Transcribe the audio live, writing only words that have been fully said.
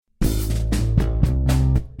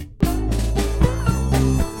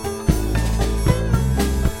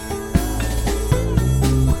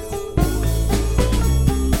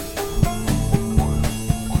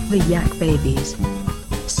yak babies,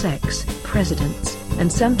 sex, presidents,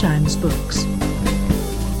 and sometimes books.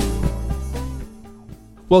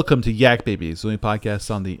 Welcome to Yak Babies, the only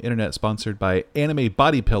podcast on the internet sponsored by Anime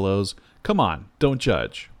Body Pillows. Come on, don't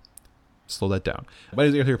judge. Slow that down. My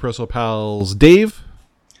name is your personal pals, Dave.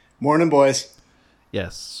 Morning, boys.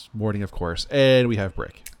 Yes, morning, of course. And we have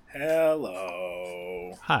Brick.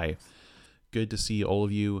 Hello. Hi. Good to see all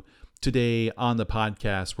of you. Today on the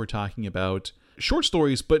podcast, we're talking about short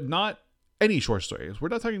stories, but not any short stories. We're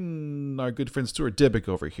not talking our good friend Stuart Dybek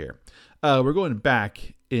over here. We're going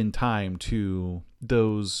back in time to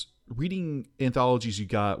those reading anthologies you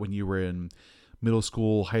got when you were in middle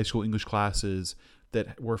school, high school English classes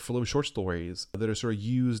that were full of short stories that are sort of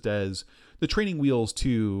used as the training wheels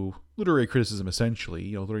to literary criticism, essentially,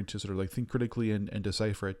 you know, learning to sort of like think critically and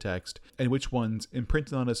decipher a text, and which ones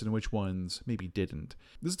imprinted on us and which ones maybe didn't.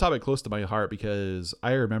 This is a topic close to my heart because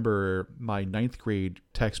I remember my 9th grade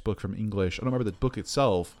textbook from English. I don't remember the book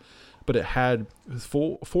itself, but it had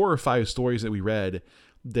four or five stories that we read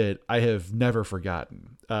that I have never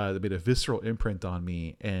forgotten. That made a visceral imprint on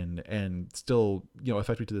me and still, you know,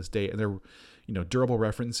 affect me to this day. And they're, you know, durable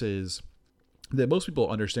references that most people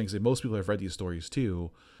understand because most people have read these stories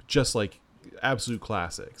too, just like absolute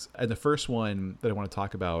classics. And the first one that I want to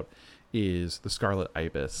talk about is The Scarlet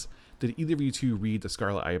Ibis. Did either of you two read The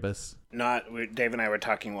Scarlet Ibis? Dave and I were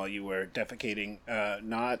talking while you were defecating.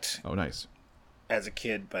 Not. Oh, nice. As a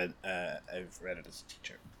kid, but I've read it as a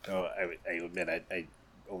teacher. So I admit I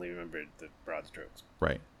only remembered the broad strokes.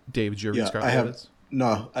 Right. Dave, did you ever read Scarlet Ibis?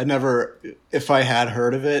 No, I never. If I had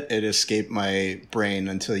heard of it, it escaped my brain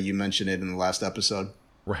until you mentioned it in the last episode.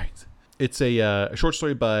 Right. It's a short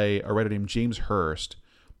story by a writer named James Hurst,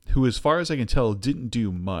 who, as far as I can tell, didn't do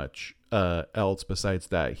much else besides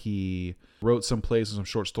that. He wrote some plays and some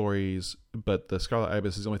short stories, but The Scarlet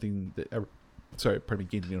Ibis is the only thing that ever,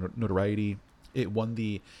 gained notoriety. It won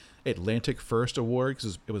the Atlantic First Award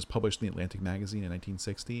because it was published in the Atlantic magazine in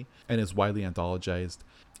 1960 and is widely anthologized.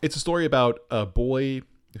 It's a story about a boy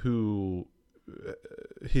who,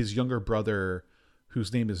 his younger brother,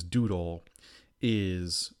 whose name is Doodle,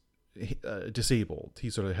 is disabled. He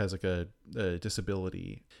sort of has like a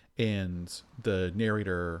disability, and the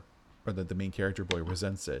narrator, or the main character boy,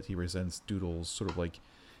 resents it. He resents Doodle's sort of like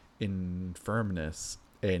infirmness,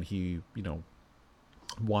 and he, you know,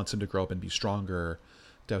 wants him to grow up and be stronger,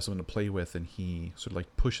 to have someone to play with, and he sort of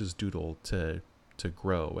like pushes Doodle to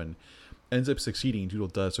grow and ends up succeeding. Doodle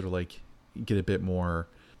does sort of like get a bit more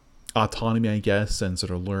autonomy, I guess, and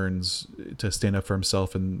sort of learns to stand up for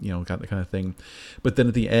himself and, you know, that kind of thing. But then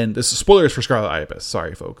at the end, this is spoilers for Scarlet Ibis.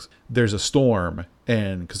 Sorry, folks. There's a storm,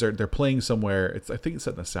 and because they're playing somewhere, I think it's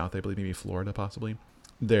set in the South, I believe, maybe Florida, possibly.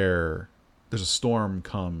 There's a storm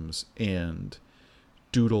comes, and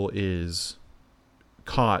Doodle is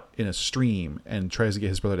caught in a stream and tries to get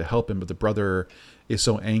his brother to help him, but the brother is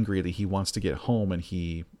so angry that he wants to get home, and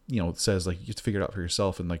he, you know, says like, you have to figure it out for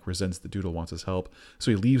yourself, and like resents that Doodle wants his help. So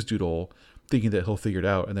he leaves Doodle thinking that he'll figure it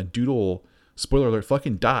out, and then Doodle, spoiler alert,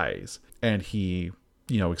 fucking dies, and he,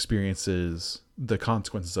 you know, experiences the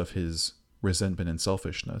consequences of his resentment and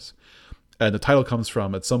selfishness. And the title comes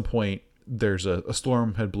from, at some point there's a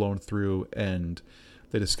storm had blown through, and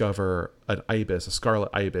they discover an ibis, a scarlet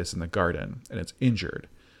ibis, in the garden, and it's injured,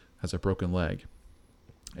 has a broken leg.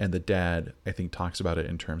 And the dad, I think, talks about it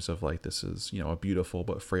in terms of like, this is, you know, a beautiful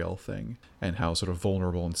but frail thing, and how sort of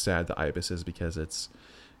vulnerable and sad the ibis is because it's,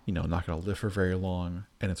 you know, not going to live for very long,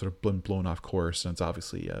 and it's sort of been blown off course, and it's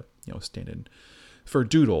obviously a, you know, stand-in for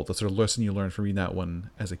Doodle. The sort of lesson you learn from reading that one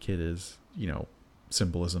as a kid is, you know,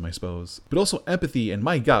 symbolism, I suppose, but also empathy. And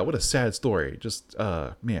my God, what a sad story. Just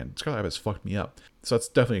man, Scarlet Ibis fucked me up. So that's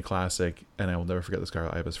definitely a classic, and I will never forget The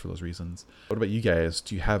Scarlet Ibis for those reasons. What about you guys?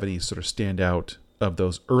 Do you have any sort of standout of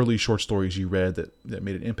those early short stories you read that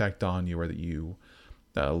made an impact on you, or that you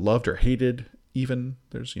loved or hated even?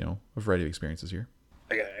 There's, you know, a variety of experiences here.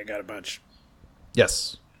 I got a bunch.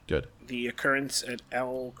 Yes, good. The Occurrence at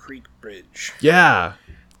Owl Creek Bridge. Yeah,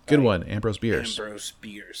 good one. Ambrose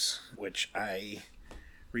Bierce, which I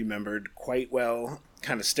remembered quite well,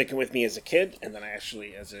 kind of sticking with me as a kid, and then I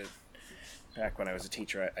actually, back when I was a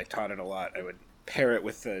teacher, I taught it a lot. I would pair it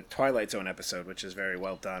with the Twilight Zone episode, which is very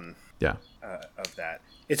well done. Yeah. Of that.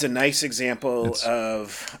 It's a nice example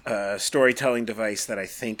of a storytelling device that I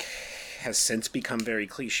think has since become very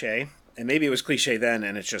cliche. And maybe it was cliche then,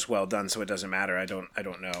 and it's just well done, so it doesn't matter. I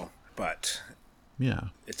don't know. But yeah,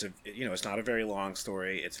 it's it's not a very long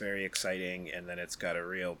story. It's very exciting, and then it's got a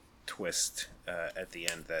real twist at the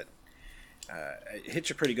end that it hits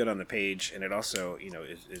you pretty good on the page, and it also, you know,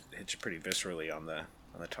 it hits you pretty viscerally on the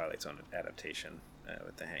Twilight Zone adaptation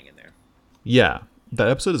with the hang in there. Yeah, That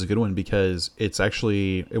episode is a good one because it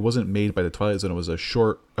wasn't made by the Twilight Zone. It was a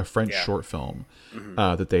French short film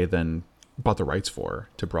that they then bought the rights for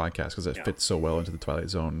to broadcast because it fits so well into the Twilight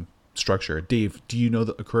Zone structure. Dave, do you know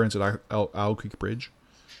the occurrence at Owl Creek Bridge?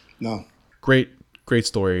 No. Great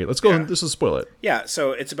story. Let's go. This will spoil it. Yeah,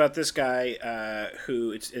 so it's about this guy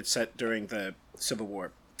who it's set during the Civil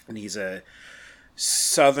War, and he's a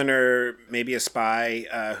Southerner, maybe a spy,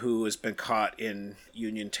 who has been caught in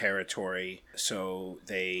Union territory. So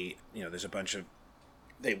they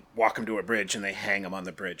walk him to a bridge and they hang him on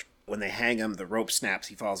the bridge. When they hang him, the rope snaps,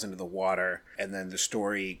 he falls into the water, and then the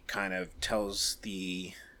story kind of tells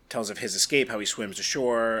of his escape, how he swims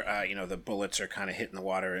ashore. The bullets are kind of hitting the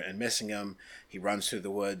water and missing him. He runs through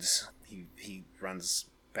the woods. He runs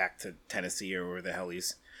back to Tennessee or where the hell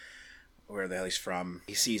he's from.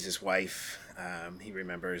 He sees his wife. He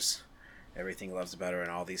remembers everything he loves about her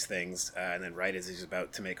and all these things. And then right as he's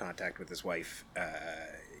about to make contact with his wife,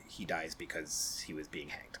 he dies because he was being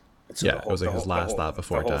hanged. So it was like his last thought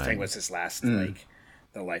before dying. The whole thing was his last, the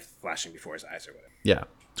life flashing before his eyes or whatever. Yeah,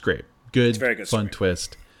 it's great. Good, very good fun story.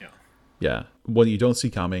 Twist. Yeah, one you don't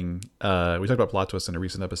see coming. We talked about plot twists in a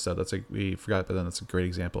recent episode. We forgot, but then that's a great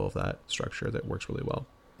example of that structure that works really well.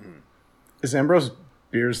 Is Ambrose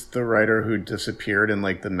Bierce the writer who disappeared in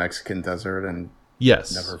like the Mexican desert and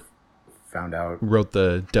yes, never found out? Wrote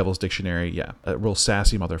the Devil's Dictionary. Yeah, a real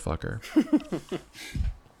sassy motherfucker.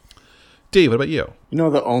 Dave, what about you?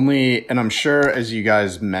 The only, and I'm sure as you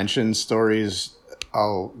guys mentioned stories,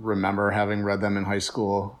 I'll remember having read them in high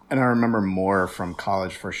school, and I remember more from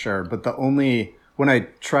college for sure. But when I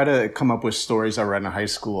try to come up with stories I read in high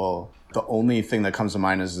school, the only thing that comes to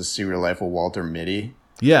mind is The Secret Life of Walter Mitty.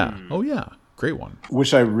 Yeah. Oh, yeah. Great one.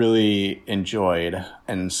 Which I really enjoyed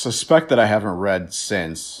and suspect that I haven't read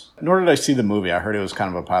since. Nor did I see the movie. I heard it was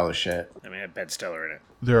kind of a pile of shit. I mean, it had Ben Stiller in it.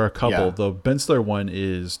 There are a couple. Yeah. The Ben Stiller one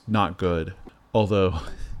is not good, although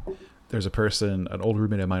there's an old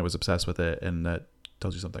roommate of mine was obsessed with it, and that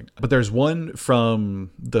tells you something. But there's one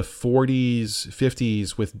from the 40s,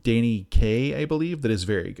 50s with Danny Kaye, I believe, that is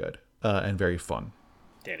very good and very fun.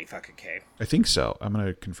 Danny fucking Kaye. I think so. I'm going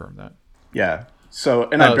to confirm that. Yeah. So,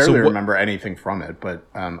 and I barely remember anything from it, but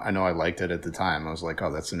I know I liked it at the time. I was like,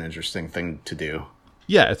 oh, that's an interesting thing to do.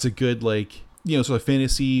 Yeah, it's a good, sort of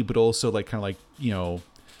fantasy, but also kind of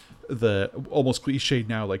the almost cliched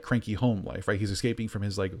now cranky home life, right? He's escaping from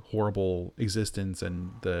his horrible existence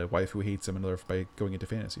and the wife who hates him and by going into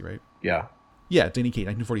fantasy, right? Yeah. Yeah, Danny Kaye,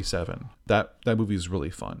 1947. That movie is really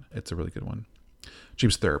fun. It's a really good one.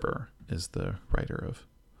 James Thurber is the writer of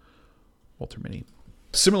Walter Mitty.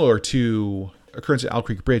 Similar to Occurrence at Owl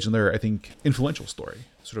Creek Bridge, and their, I think, influential story,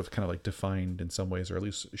 sort of kind of defined in some ways, or at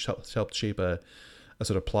least helped shape a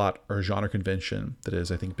sort of plot or genre convention that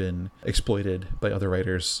has, I think, been exploited by other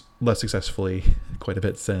writers less successfully quite a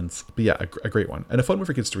bit since. But yeah, a great one. And a fun one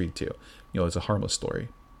for kids to read too. It's a harmless story.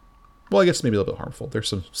 Well, I guess maybe a little bit harmful. There's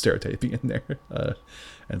some stereotyping in there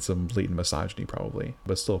and some latent misogyny probably,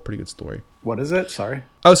 but still a pretty good story. What is it? Sorry.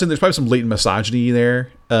 I was saying there's probably some latent misogy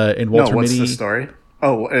there in Walter Mitty. What's the story?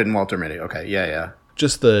 Oh, in Walter Mitty. Okay. Yeah.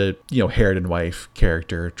 Just the, Harridan wife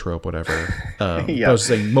character trope, whatever. Yeah. I was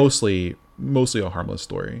saying mostly a harmless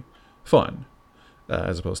story. Fun.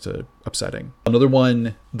 As opposed to upsetting. Another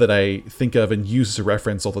one that I think of and use as a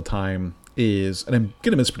reference all the time is, and I'm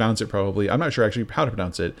going to mispronounce it probably, I'm not sure actually how to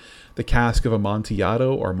pronounce it, The Cask of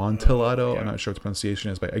Amontillado or Amontillado, I'm not sure what the pronunciation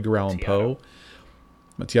is, by Edgar Allan Poe.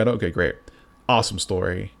 Amontillado? Okay, great. Awesome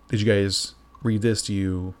story. Did you guys read this? Do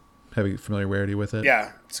you have a familiarity with it?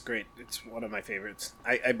 Yeah, it's great. It's one of my favorites.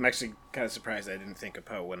 I'm actually kind of surprised I didn't think of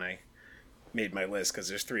Poe when I made my list, because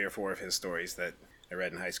there's 3 or 4 of his stories that I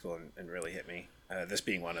read in high school and really hit me. This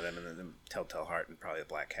being one of them, and then the Telltale Heart and probably the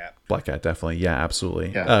Black Cat. Black Cat, definitely. Yeah,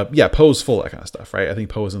 absolutely. Yeah, Poe's full of that kind of stuff, right? I think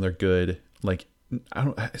Poe's in there good. I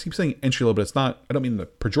keep saying entry level, but it's not, I don't mean in a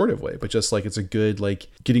pejorative way, but just it's a good,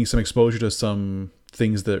 getting some exposure to some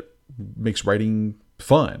things that makes writing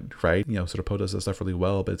fun, right? Sort of Poe does that stuff really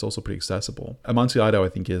well, but it's also pretty accessible. Amontillado, I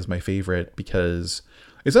think, is my favorite because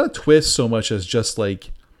it's not a twist so much as just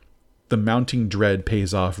the mounting dread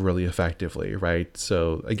pays off really effectively, right?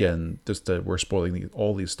 So again, we're spoiling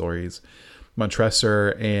all these stories.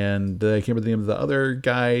 Montresor and I can't remember the name of the other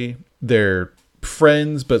guy. They're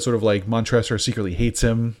friends, but sort of Montresor secretly hates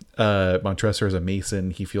him. Montresor is a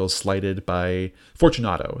Mason. He feels slighted by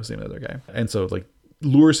Fortunato, is the name of the other guy, and so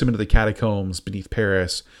lures him into the catacombs beneath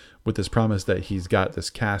Paris with this promise that he's got this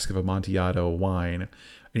cask of Amontillado wine, and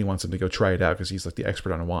he wants him to go try it out because he's the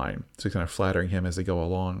expert on wine. So he's kind of flattering him as they go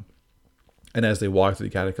along. And as they walk through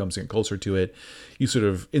the catacombs and get closer to it, you sort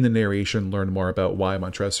of, in the narration, learn more about why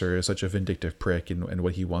Montresor is such a vindictive prick and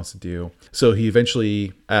what he wants to do. So he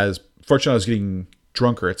eventually, as Fortunato is getting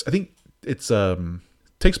drunker, I think it's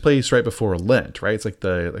takes place right before Lent, right? It's like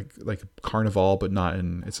the like Carnival, but not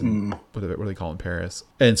in, it's in, what do they call it in Paris?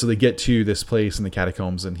 And so they get to this place in the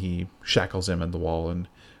catacombs, and he shackles him in the wall and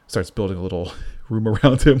starts building a little room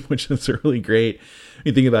around him, which is really great. When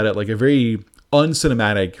you think about it, like a very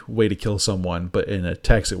uncinematic way to kill someone, but in a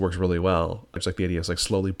text it works really well. It's like the idea of like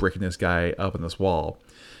slowly bricking this guy up in this wall,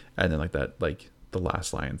 and then like that, like the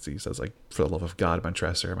last lines he says, like, "For the love of God,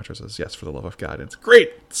 Montresor." Montresor says, "Yes, for the love of God." And it's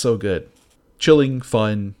great. It's so good. Chilling,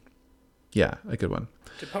 fun. Yeah, a good one.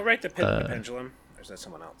 Did Poe write The Pit and the Pendulum, or is that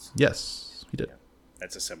someone else? Yes, he did. Yeah.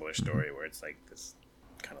 That's a similar story where it's like this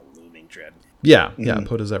kind of looming dread. Yeah,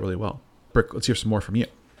 Poe does that really well. Brick, let's hear some more from you.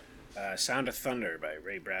 Sound of Thunder by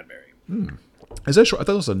Ray Bradbury. Is that short? I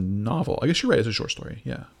thought it was a novel. I guess you're right. It's a short story.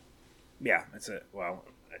 Yeah. Yeah, it's a, well,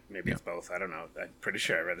 maybe it's both. I don't know. I'm pretty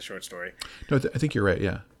sure I read the short story. No, I think you're right.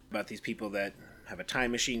 Yeah. About these people that have a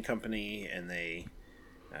time machine company, and they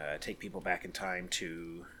take people back in time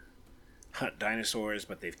to hunt dinosaurs,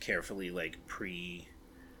 but they've carefully like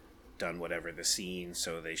done whatever the scene,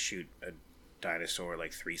 so they shoot a dinosaur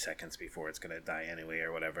like 3 seconds before it's gonna die anyway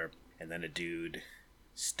or whatever, and then a dude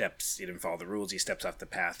he didn't follow the rules, he steps off the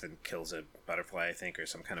path and kills a butterfly, I think, or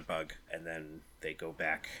some kind of bug, and then they go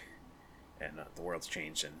back and the world's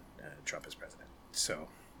changed, and Trump is president. So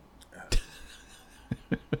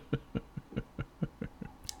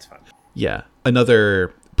it's fun. Yeah,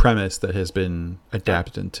 another premise that has been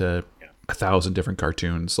adapted into 1,000 different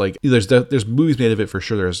cartoons. Like there's movies made of it for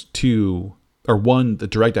sure. There's one, the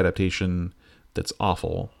direct adaptation that's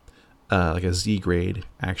awful, like a Z grade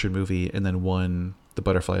action movie, and then one, The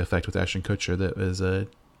Butterfly Effect with Ashton Kutcher, that was a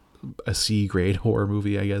C grade horror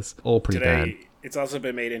movie, I guess. All pretty bad. It's also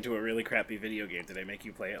been made into a really crappy video game. Did I make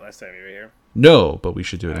you play it last time you were here? No, but we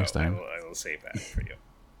should do it next time. I will save that for you.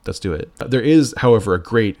 Let's do it. There is, however, a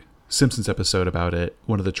great Simpsons episode about it.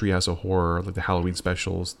 One of the Treehouse of Horror, like the Halloween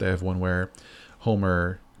specials. They have one where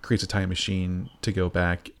Homer creates a time machine to go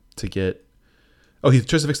back to get... Oh, he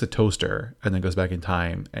tries to fix the toaster and then goes back in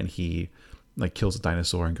time, and he like kills a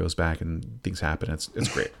dinosaur and goes back, and things happen. It's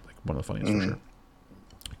great. Like one of the funniest for sure.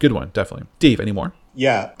 Good one, definitely. Dave, any more?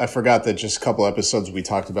 Yeah, I forgot that just a couple episodes we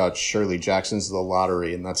talked about Shirley Jackson's The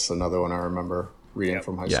Lottery, and that's another one I remember reading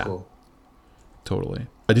from high school. Totally.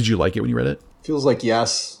 Did you like it when you read it? Feels like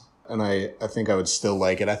yes, and I think I would still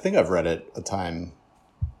like it. I think I've read it a time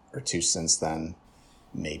or two since then,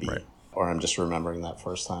 maybe. Right. Or I'm just remembering that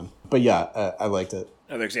first time. But yeah, I liked it.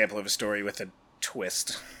 Another example of a story with a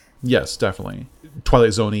twist. Yes, definitely.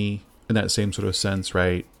 Twilight Zone-y in that same sort of sense,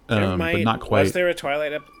 right? But not quite. Was there a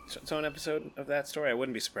Twilight Zone episode of that story? I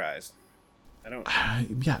wouldn't be surprised. I don't.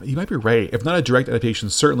 Yeah, you might be right. If not a direct adaptation,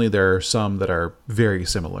 certainly there are some that are very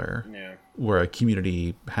similar. Yeah. Where a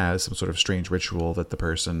community has some sort of strange ritual that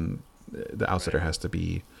the outsider has to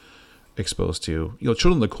be exposed to. You know,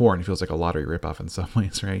 Children of the Corn feels like a lottery ripoff in some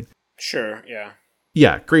ways, right? Sure, yeah.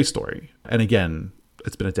 Yeah, great story. And again,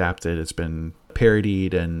 it's been adapted, it's been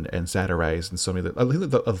parodied and satirized, and so many. I think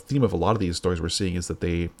that the theme of a lot of these stories we're seeing is that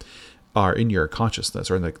they are in your consciousness,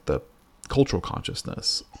 or in the cultural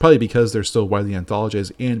consciousness. Probably because they're so widely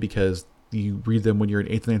anthologized, and because you read them when you're in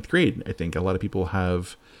 8th and 9th grade. I think a lot of people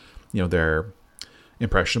have, they're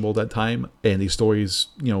impressionable at that time, and these stories,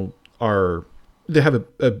 they have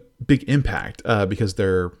a big impact because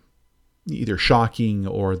they're either shocking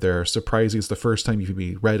or they're surprising. It's the first time you've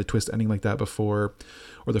maybe read a twist ending like that before,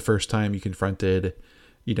 or the first time you confronted,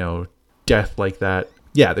 death like that.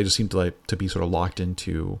 Yeah, they just seem to be sort of locked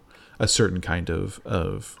into a certain kind of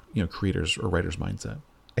creators or writers mindset.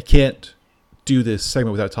 I can't do this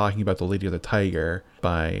segment without talking about The Lady of the Tiger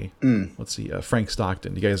by Frank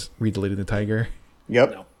Stockton. You guys read The Lady of the Tiger?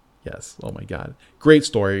 Yep. No. Yes. Oh my God. Great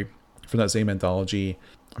story from that same anthology.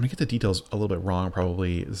 I'm gonna get the details a little bit wrong,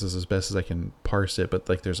 probably. This is as best as I can parse it, but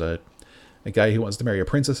there's a guy who wants to marry a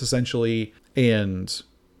princess essentially, and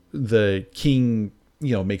the king,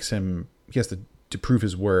 makes him, he has to prove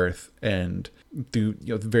his worth, and through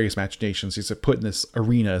the various machinations, he's put in this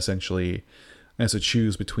arena essentially, and has to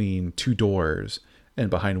choose between two doors, and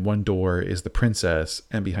behind one door is the princess,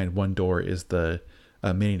 and behind one door is the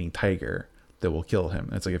man-eating tiger that will kill him.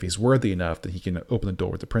 And it's like, if he's worthy enough, then he can open the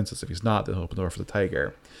door with the princess. If he's not, then he'll open the door for the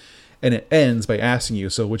tiger. And it ends by asking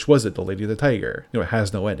you, so which was it, the Lady of the Tiger? It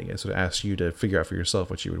has no ending. It sort of asks you to figure out for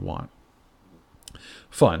yourself what you would want.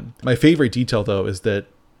 Fun. My favorite detail, though, is that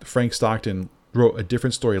Frank Stockton wrote a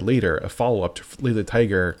different story later, a follow-up to Lady of the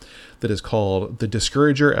Tiger, that is called The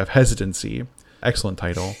Discourager of Hesitancy. Excellent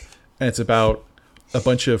title. and it's about a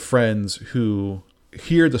bunch of friends who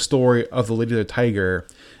hear the story of the Lady of the Tiger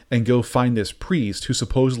and go find this priest who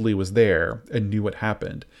supposedly was there and knew what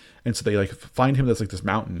happened. And so they like find him that's like this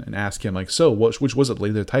mountain and ask him like, so which was it,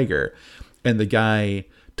 Lady of the Tiger? And the guy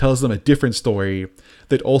tells them a different story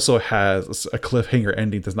that also has a cliffhanger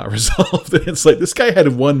ending that's not resolved. And it's like, this guy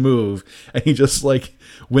had one move and he just like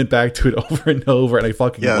went back to it over and over, and I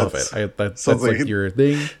fucking love it. That's like your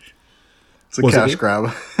thing. It's a cash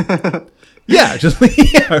grab. Yeah, just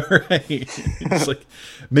right. Just like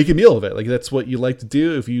make a meal of it. Like that's what you like to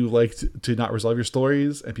do. If you like to not resolve your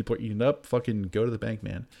stories and people are eating up, fucking go to the bank,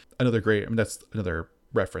 man. Another great. I mean, that's another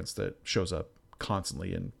reference that shows up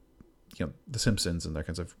constantly in The Simpsons and that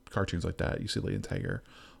kinds of cartoons like that. You see Lady and Tiger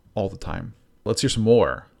all the time. Let's hear some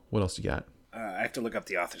more. What else you got? I have to look up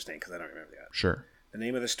the author's name because I don't remember that. Sure. The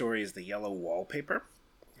name of the story is The Yellow Wallpaper.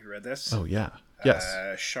 You read this? Oh yeah.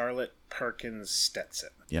 Yes. Charlotte Perkins Stetson.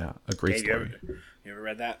 Yeah, a great story. You ever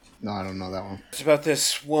read that? No, I don't know that one. It's about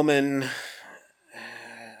this woman.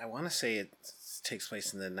 I want to say it takes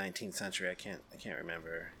place in the 19th century. I can't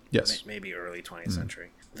remember. Yes. Maybe early 20th century.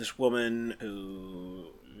 This woman who,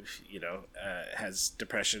 has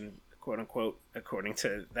depression, quote unquote, according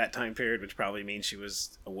to that time period, which probably means she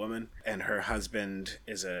was a woman. And her husband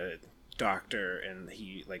is a doctor, and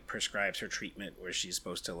he like prescribes her treatment where she's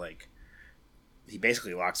supposed to like. He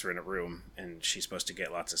basically locks her in a room, and she's supposed to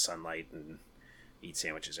get lots of sunlight and eat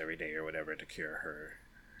sandwiches every day or whatever to cure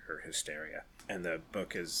her hysteria. And the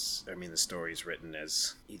book is, the story is written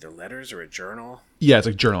as either letters or a journal. Yeah, it's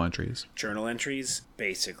like journal entries. Journal entries.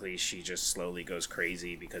 Basically, she just slowly goes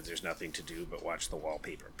crazy because there's nothing to do but watch the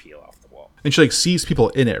wallpaper peel off the wall. And she like sees people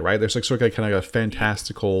in it, right? There's like sort of like kind of a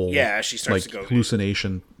fantastical, she starts to go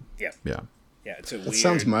hallucination. Yeah. It's a weird. It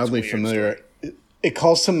sounds mildly familiar. It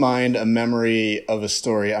calls to mind a memory of a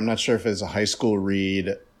story. I'm not sure if it's a high school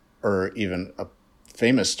read or even a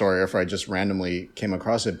famous story, or if I just randomly came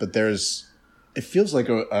across it. But it feels like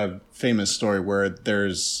a famous story where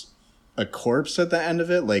there's a corpse at the end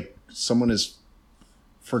of it, like someone is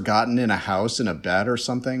forgotten in a house in a bed or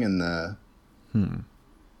something, and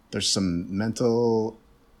there's some mental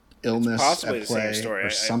illness at play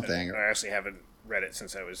or something. I actually haven't read it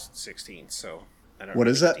since I was 16, so. What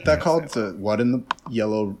is that called? What in the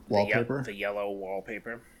yellow wallpaper? The yellow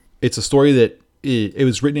wallpaper. It's a story that it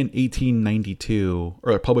was written in 1892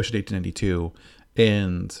 or published in 1892,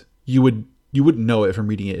 and you wouldn't know it from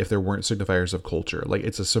reading it if there weren't signifiers of culture. Like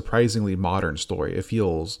it's a surprisingly modern story. It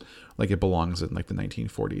feels like it belongs in like the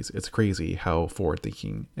 1940s. It's crazy how forward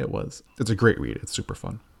thinking it was. It's a great read. It's super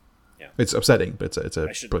fun. Yeah. It's upsetting, but it's a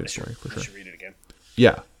brilliant story for sure. I should read it again.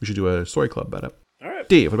 Yeah, we should do a story club about it. All right.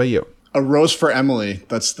 Dave, what about you? A Rose for Emily.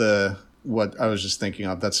 That's what I was just thinking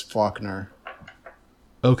of. That's Faulkner.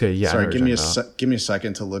 Okay, yeah. Sorry, give me a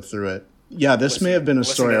second to look through it. Yeah, this may have been a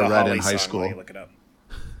story I read in high school. Look it up.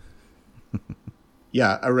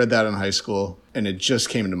 Yeah, I read that in high school, and it just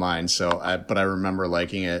came to mind. But I remember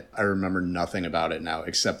liking it. I remember nothing about it now,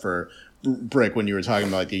 except for Brick when you were talking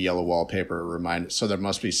about like the yellow wallpaper. So there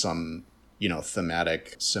must be some,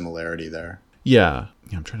 thematic similarity there. Yeah,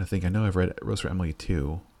 I'm trying to think. I know I've read Rose for Emily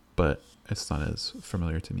too, but it's not as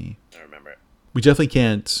familiar to me. I remember it. We definitely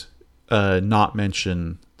can't not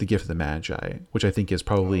mention The Gift of the Magi, which I think is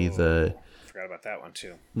probably I forgot about that one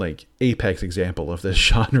too. Like apex example of this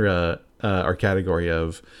genre or category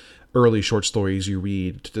of early short stories you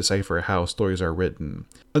read to decipher how stories are written.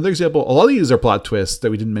 Another example, a lot of these are plot twists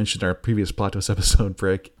that we didn't mention in our previous plot twist episode,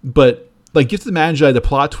 Brick. But like Gift of the Magi, the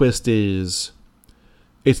plot twist is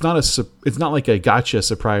it's not like a gotcha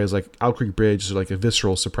surprise like Owl Creek Bridge or like a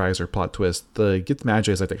visceral surprise or plot twist. The Gift of the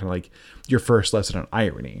Magi is like that kind of like your first lesson on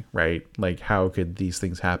irony, right? Like how could these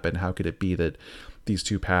things happen? How could it be that these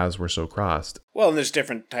two paths were so crossed? Well, and there's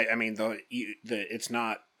different type. It's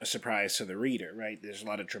not a surprise to the reader, right? There's a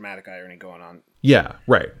lot of dramatic irony going on. Yeah,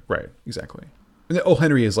 right, exactly. And O.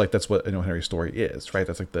 Henry is like, that's what an O. Henry story is, right?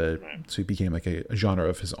 That's like so he became like a genre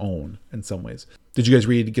of his own in some ways. Did you guys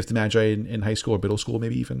read Gift of the Magi in high school or middle school,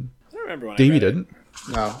 maybe even? I don't remember when Davey I read didn't?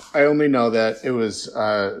 It. No, I only know that it was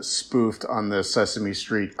spoofed on the Sesame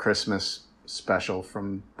Street Christmas special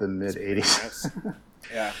from the mid-'80s.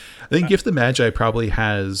 Yeah. I think Gift of the Magi probably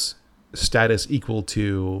has status equal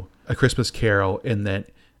to A Christmas Carol in that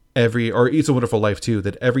or It's a Wonderful Life too,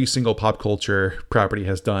 that every single pop culture property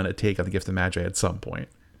has done a take on the Gift of the Magi at some point.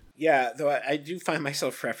 Yeah, though I do find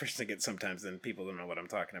myself referencing it sometimes, and people don't know what I'm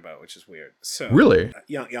talking about, which is weird. So really,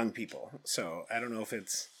 young people. So I don't know if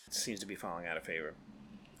it seems to be falling out of favor,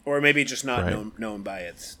 or maybe just not known by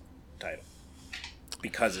its title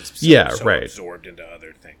because it's so absorbed into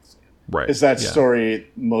other things. Right. Is that Yeah.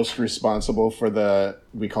 story most responsible for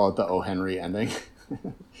we call it the O. Henry ending?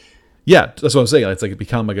 Yeah, that's what I'm saying. It's like it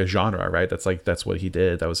become like a genre, right? That's what he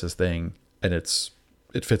did. That was his thing, and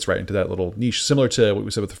it fits right into that little niche, similar to what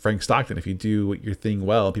we said with Frank Stockton. If you do your thing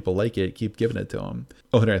well, people like it, keep giving it to him.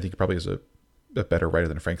 O. Henry, I think, probably is a better writer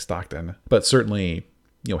than Frank Stockton, but certainly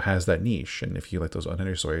has that niche. And if you like those O.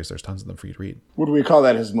 Henry stories, there's tons of them for you to read. Would we call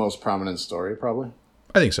that his most prominent story? Probably.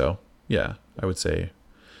 I think so. Yeah, I would say,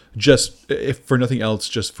 just if for nothing else,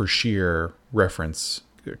 just for sheer reference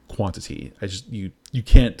quantity. You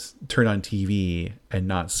can't turn on TV and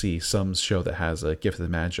not see some show that has a Gift of the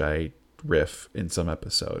Magi riff in some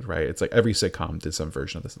episode, right? It's like every sitcom did some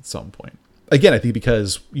version of this at some point. Again, I think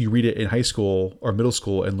because you read it in high school or middle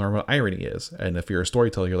school and learn what irony is. And if you're a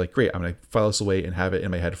storyteller, you're like, great, I'm going to file this away and have it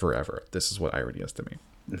in my head forever. This is what irony is to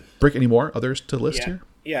me. Brick, any more others to list here?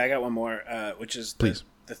 Yeah, I got one more, which is Please.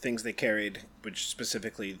 The things they carried, which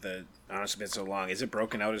specifically honestly, been so long. Is it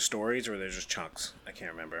broken out as stories or are there just chunks? I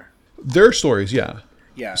can't remember. There are stories, yeah.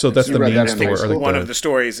 Yeah. So that's the main story. Or like one of the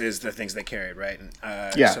stories is the things they carried, right? And,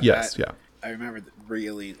 yeah. So yes. Yeah. I remember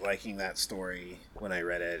really liking that story when I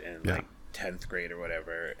read it in like 10th grade or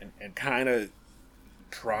whatever, and kind of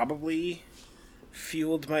probably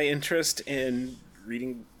fueled my interest in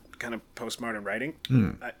reading kind of postmodern writing.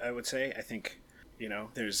 I would say. I think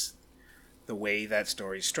there's the way that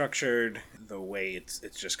story's structured, the way it's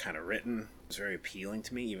just kind of written. It's very appealing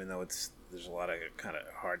to me, even though there's a lot of kind of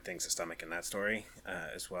hard things to stomach in that story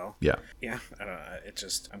as well. Yeah. Yeah. I don't know.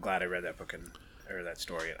 I'm glad I read that book or that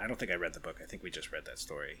story. I don't think I read the book. I think we just read that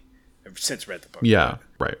story. I've since read the book. Yeah.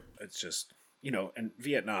 Right. It's just, and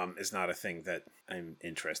Vietnam is not a thing that I'm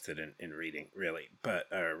interested in reading really, but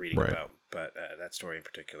about. But that story in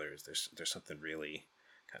particular there's something really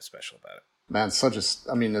kind of special about it. Man,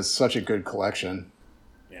 it's such a good collection.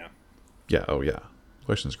 Yeah. Yeah. Oh, yeah. The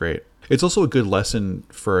question is great. It's also a good lesson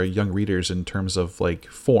for young readers in terms of like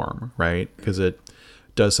form, right? Because it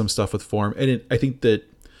does some stuff with form. And I think that,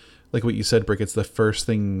 like what you said, Brick, it's the first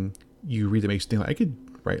thing you read that makes you think, like, I could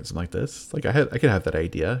write something like this. Like I could have that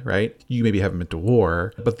idea, right? You maybe haven't been to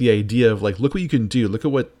war, but the idea of like, look what you can do. Look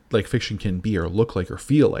at what like fiction can be or look like or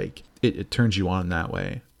feel like. It turns you on that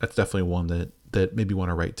way. That's definitely one that made me want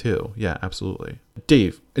to write too. Yeah, absolutely.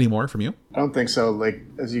 Dave, any more from you? I don't think so. Like,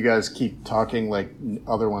 as you guys keep talking, like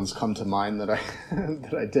other ones come to mind that I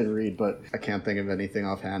that I did read, but I can't think of anything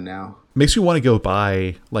offhand now. Makes me want to go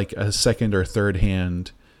buy like a second or third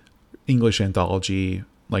hand English anthology,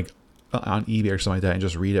 like on eBay or something like that, and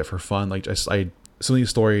just read it for fun. Like, some of these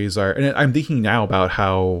stories are, and I'm thinking now about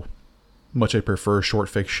how much I prefer short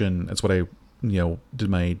fiction. That's what I, did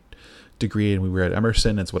my degree and we were at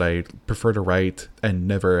Emerson. It's what I prefer to write and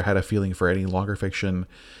never had a feeling for any longer fiction.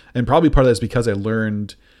 And probably part of that is because I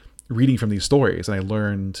learned reading from these stories and I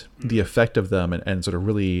learned the effect of them and sort of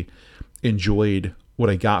really enjoyed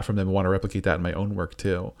what I got from them and want to replicate that in my own work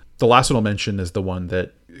too. The last one I'll mention is the one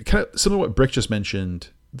that kind of similar to what Brick just mentioned,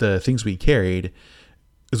 the things we carried,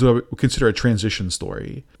 is what I would consider a transition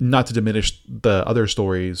story. Not to diminish the other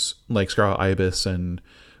stories like Scarlet Ibis and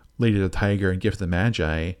Lady of the Tiger and Gift of the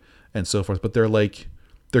Magi and so forth, but they're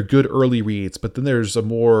good early reads, but then there's a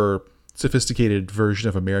more sophisticated version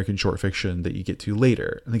of American short fiction that you get to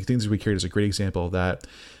later. I think Things We Carried is a great example of that.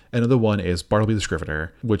 Another one is Bartleby the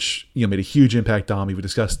Scrivener, which made a huge impact on me. We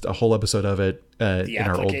discussed a whole episode of it in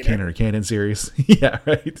our old Canon or Canon series. Yeah,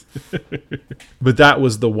 right. But that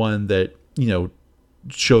was the one that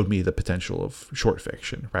showed me the potential of short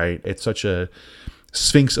fiction. Right, it's such a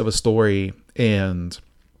sphinx of a story and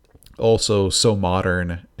also so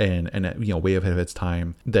modern and way ahead of its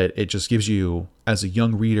time that it just gives you, as a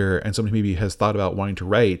young reader and somebody who maybe has thought about wanting to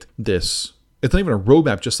write this, it's not even a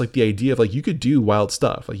roadmap, just like the idea of like you could do wild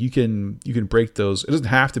stuff, like you can break those. It doesn't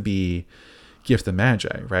have to be Gift of the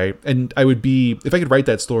Magi, right? And I would be, if I could write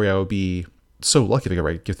that story, I would be so lucky if I could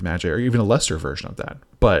write Gift of the Magi or even a lesser version of that.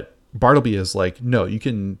 But Bartleby is like, no, you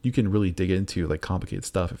can really dig into like complicated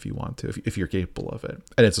stuff if you want to, if you're capable of it.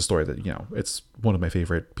 And it's a story that, it's one of my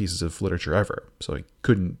favorite pieces of literature ever. So I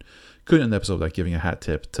couldn't end the episode without giving a hat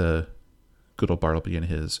tip to good old Bartleby and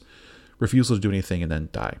his refusal to do anything and then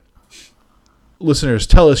die. Listeners,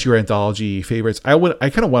 tell us your anthology favorites. I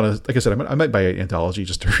kind of want to, like I said, I might buy an anthology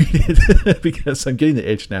just to read it because I'm getting the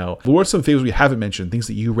itch now. But what are some favorites we haven't mentioned, things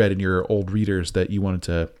that you read in your old readers that you wanted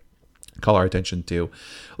to call our attention to?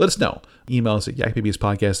 Let us know. Email us at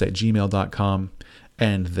yakbabiespodcast@gmail.com.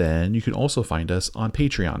 And then you can also find us on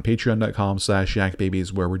Patreon,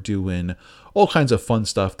 patreon.com/yakbabies, where we're doing all kinds of fun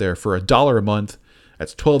stuff there for $1 a month.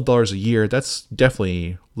 That's $12 a year. That's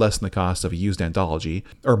definitely less than the cost of a used anthology,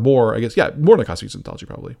 or more, I guess. Yeah, more than the cost of a used anthology,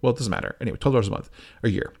 probably. Well, it doesn't matter. Anyway, $12 a month, a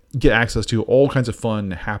year. Get access to all kinds of fun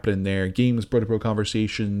happening there. Games, bro-to-bro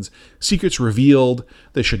conversations, secrets revealed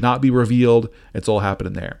that should not be revealed. It's all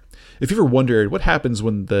happening there. If you ever wondered what happens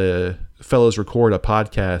when the fellows record a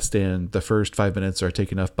podcast and the first 5 minutes are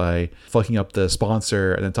taken up by fucking up the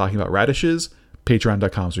sponsor and then talking about radishes,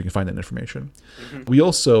 patreon.com, so you can find that information. We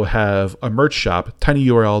also have a merch shop,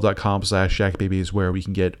 tinyurl.com/jackbabies, where we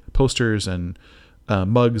can get posters and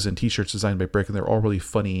mugs and t-shirts designed by Brick, and they're all really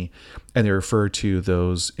funny, and they refer to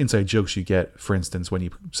those inside jokes you get, for instance, when you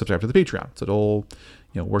subscribe to the Patreon. So it all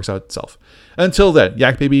works out itself. Until then,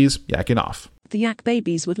 Yak Babies, yakking off. The Yak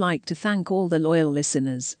Babies would like to thank all the loyal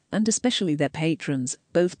listeners, and especially their patrons,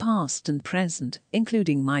 both past and present,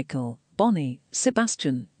 including Michael, Bonnie,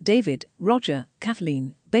 Sebastian, David, Roger,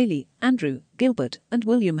 Kathleen, Bailey, Andrew, Gilbert, and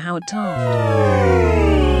William Howard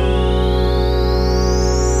Taft.